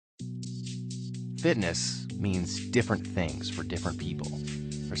Fitness means different things for different people.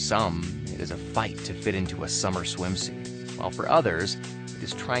 For some, it is a fight to fit into a summer swimsuit, while for others, it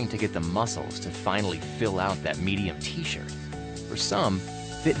is trying to get the muscles to finally fill out that medium t-shirt. For some,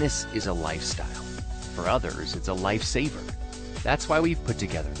 fitness is a lifestyle. For others, it's a lifesaver. That's why we've put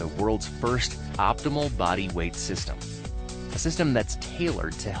together the world's first optimal body weight system. A system that's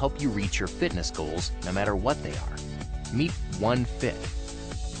tailored to help you reach your fitness goals no matter what they are. Meet WUN Fit.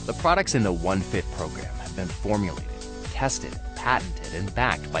 The products in the WUN Fit program have been formulated, tested, patented, and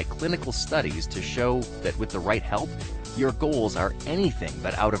backed by clinical studies to show that with the right help, your goals are anything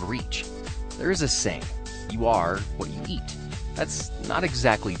but out of reach. There is a saying, you are what you eat. That's not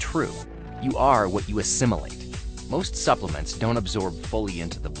exactly true. You are what you assimilate. Most supplements don't absorb fully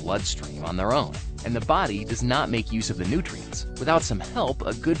into the bloodstream on their own, and the body does not make use of the nutrients. Without some help,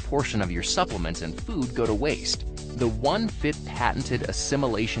 a good portion of your supplements and food go to waste. The WUN Fit patented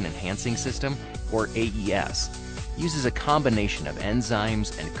Assimilation Enhancing System, or AES, uses a combination of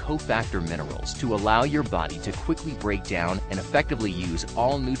enzymes and cofactor minerals to allow your body to quickly break down and effectively use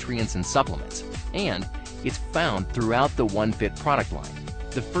all nutrients and supplements. And it's found throughout the WUN Fit product line.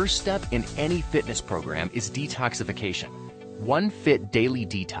 The first step in any fitness program is detoxification. WUN Fit Daily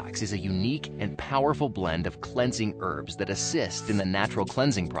Detox is a unique and powerful blend of cleansing herbs that assist in the natural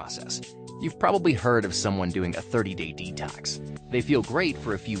cleansing process. You've probably heard of someone doing a 30-day detox. They feel great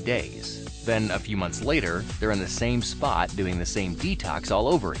for a few days. Then a few months later, they're in the same spot doing the same detox all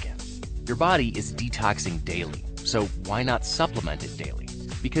over again. Your body is detoxing daily, so why not supplement it daily?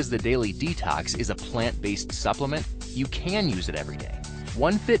 Because the Daily Detox is a plant-based supplement, you can use it every day.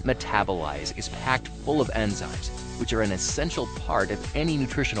 WUN Fit Metabolize is packed full of enzymes, which are an essential part of any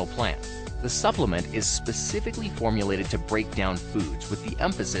nutritional plan. The supplement is specifically formulated to break down foods with the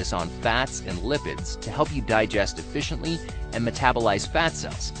emphasis on fats and lipids to help you digest efficiently and metabolize fat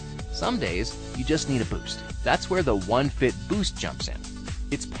cells. Some days, you just need a boost. That's where the WUN Fit Boost jumps in.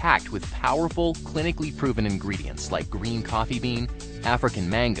 It's packed with powerful, clinically proven ingredients like green coffee bean, African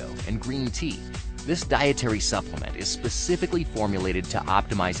mango, and green tea. This dietary supplement is specifically formulated to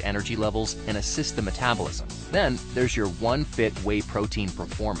optimize energy levels and assist the metabolism. Then there's your WUN Fit Whey Protein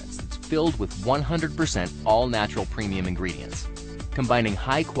Performance that's filled with 100% all-natural premium ingredients. Combining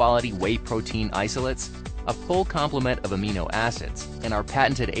high-quality whey protein isolates, a full complement of amino acids, and our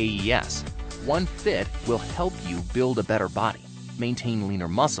patented AES, WUN Fit will help you build a better body, maintain leaner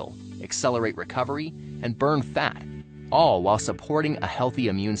muscle, accelerate recovery, and burn fat, all while supporting a healthy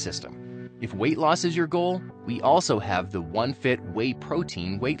immune system. If weight loss is your goal, we also have the WUN Fit Whey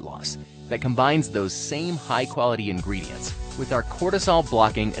Protein Weight Loss that combines those same high-quality ingredients with our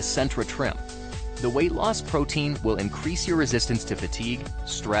cortisol-blocking Essentra trim. The weight loss protein will increase your resistance to fatigue,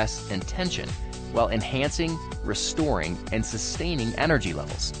 stress, and tension while enhancing, restoring, and sustaining energy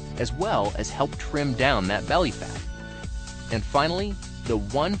levels, as well as help trim down that belly fat. And finally, the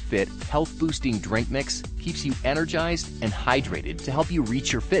WUN Fit Health Boosting Drink Mix keeps you energized and hydrated to help you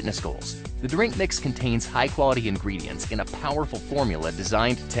reach your fitness goals. The drink mix contains high-quality ingredients in a powerful formula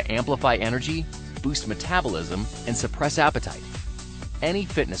designed to amplify energy, boost metabolism, and suppress appetite. Any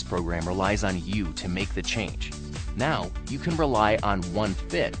fitness program relies on you to make the change. Now, you can rely on WUN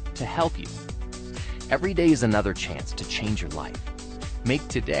Fit to help you. Every day is another chance to change your life. Make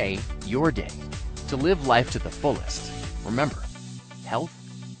today your day to live life to the fullest. Remember, health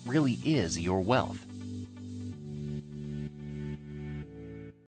really is your wealth.